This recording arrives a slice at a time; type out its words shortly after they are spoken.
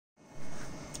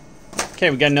Okay,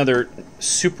 we got another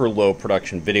super low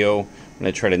production video. I'm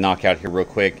going to try to knock out here real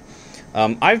quick.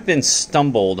 I've been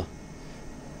stumbled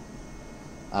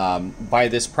by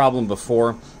this problem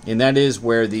before, and that is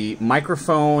where the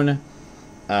microphone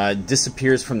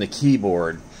disappears from the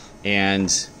keyboard.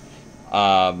 And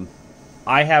I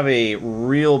have a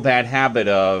real bad habit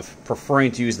of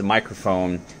preferring to use the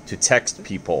microphone to text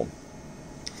people.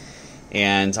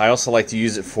 And I also like to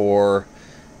use it for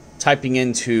typing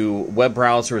into web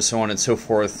browsers, so on and so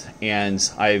forth. And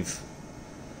I've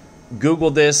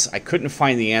Googled this. I couldn't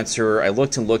find the answer. I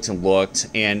looked and looked and looked.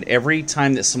 And every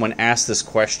time that someone asks this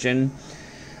question,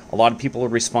 a lot of people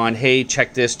would respond, hey,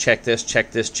 check this, check this, check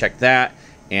this, check that.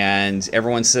 And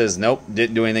everyone says, nope,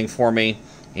 didn't do anything for me.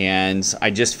 And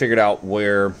I just figured out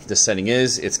where the setting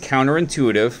is. It's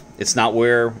counterintuitive. It's not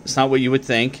what you would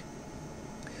think.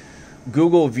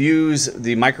 Google views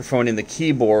the microphone in the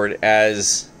keyboard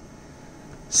as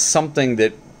something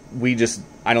that we just,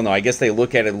 I don't know, I guess they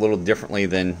look at it a little differently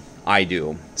than I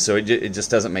do. So it just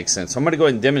doesn't make sense. So I'm going to go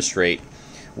ahead and demonstrate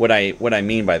what I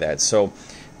mean by that. So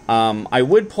I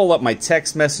would pull up my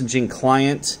text messaging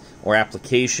client or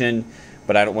application,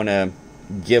 but I don't want to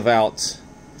give out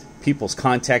people's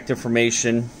contact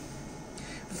information,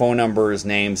 phone numbers,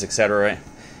 names, etc.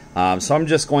 So I'm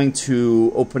just going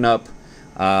to open up,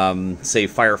 say,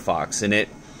 Firefox, and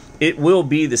it will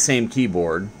be the same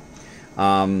keyboard.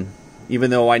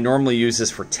 Even though I normally use this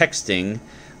for texting,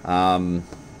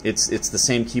 it's the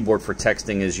same keyboard for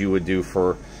texting as you would do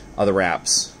for other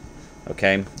apps.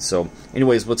 Okay, so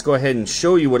anyways, let's go ahead and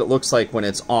show you what it looks like when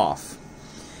it's off.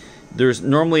 There's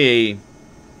normally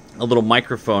a little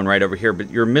microphone right over here,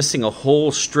 but you're missing a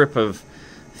whole strip of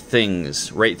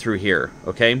things right through here.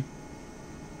 Okay,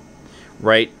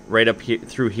 right up here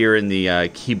through here in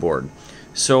the keyboard.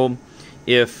 So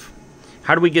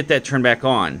how do we get that turned back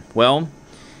on? Well,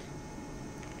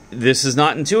 this is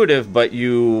not intuitive, but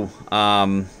you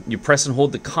press and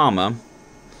hold the comma,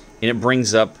 and it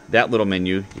brings up that little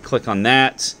menu. You click on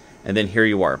that, and then here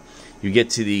you are. You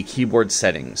get to the keyboard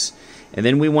settings. And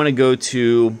then we want to go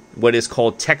to what is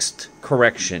called text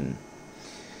correction.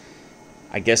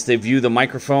 I guess they view the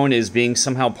microphone as being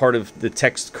somehow part of the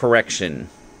text correction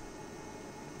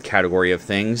category of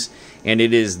things. And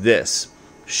it is this: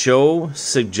 show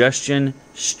suggestion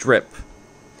strip.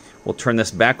 We'll turn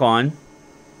this back on.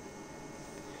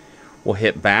 We'll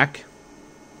hit back,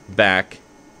 back,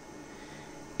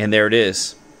 and there it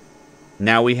is.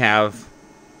 Now we have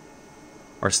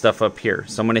our stuff up here.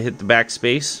 So I'm going to hit the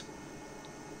backspace.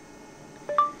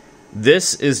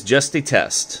 This is just a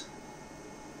test.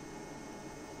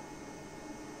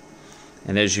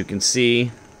 And as you can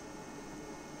see,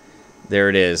 there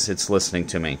it is. It's listening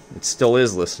to me. It still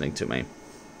is listening to me.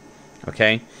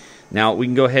 Okay? Now we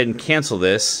can go ahead and cancel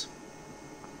this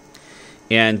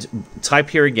and type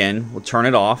here again. We'll turn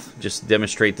it off. Just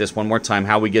demonstrate this one more time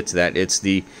how we get to that. It's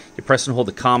you press and hold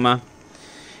the comma,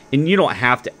 and you don't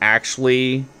have to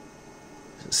actually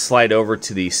slide over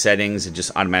to the settings. It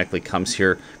just automatically comes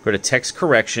here. Go to text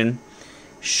correction,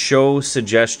 show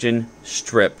suggestion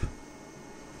strip.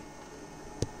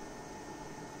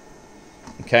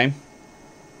 Okay?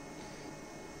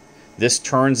 This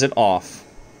turns it off.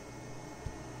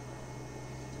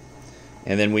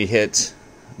 And then we hit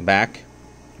back,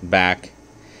 back,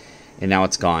 and now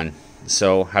it's gone.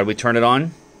 So how do we turn it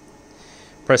on?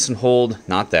 Press and hold,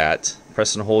 not that.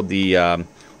 Press and hold the,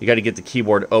 you got to get the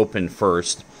keyboard open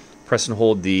first. Press and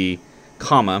hold the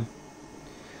comma,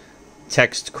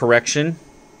 text correction,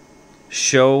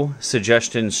 show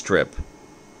suggestion strip.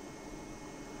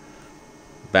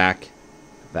 Back,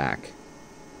 back.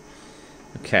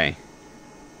 Okay.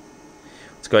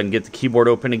 Let's go ahead and get the keyboard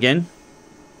open again.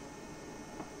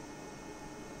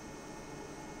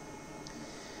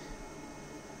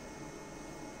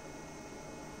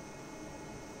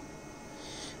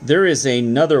 There is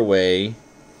another way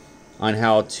on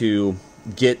how to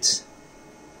get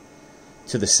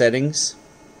to the settings.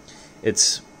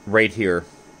 It's right here.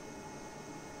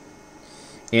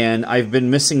 And I've been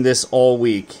missing this all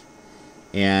week.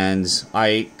 And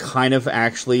I kind of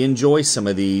actually enjoy some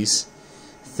of these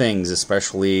things,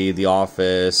 especially The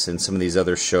Office and some of these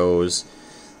other shows.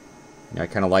 I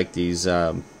kind of like these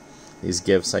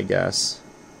GIFs, I guess.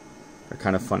 They're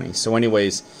kind of funny. So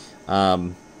anyways,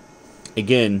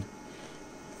 again,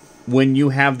 when you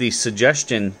have the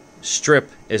suggestion strip,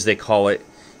 as they call it,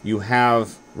 you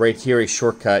have right here a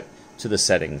shortcut to the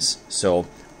settings. So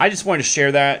I just wanted to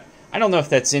share that. I don't know if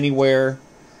that's anywhere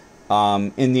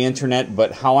in the internet,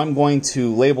 but how I'm going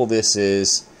to label this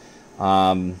is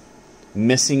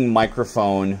missing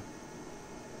microphone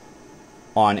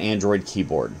on Android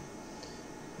keyboard.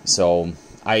 So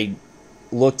I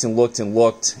looked and looked and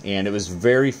looked, and it was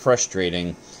very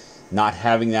frustrating not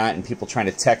having that, and people trying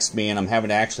to text me, and I'm having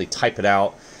to actually type it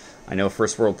out. I know,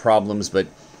 first world problems, but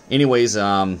anyways,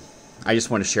 I just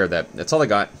want to share that. That's all I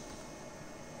got.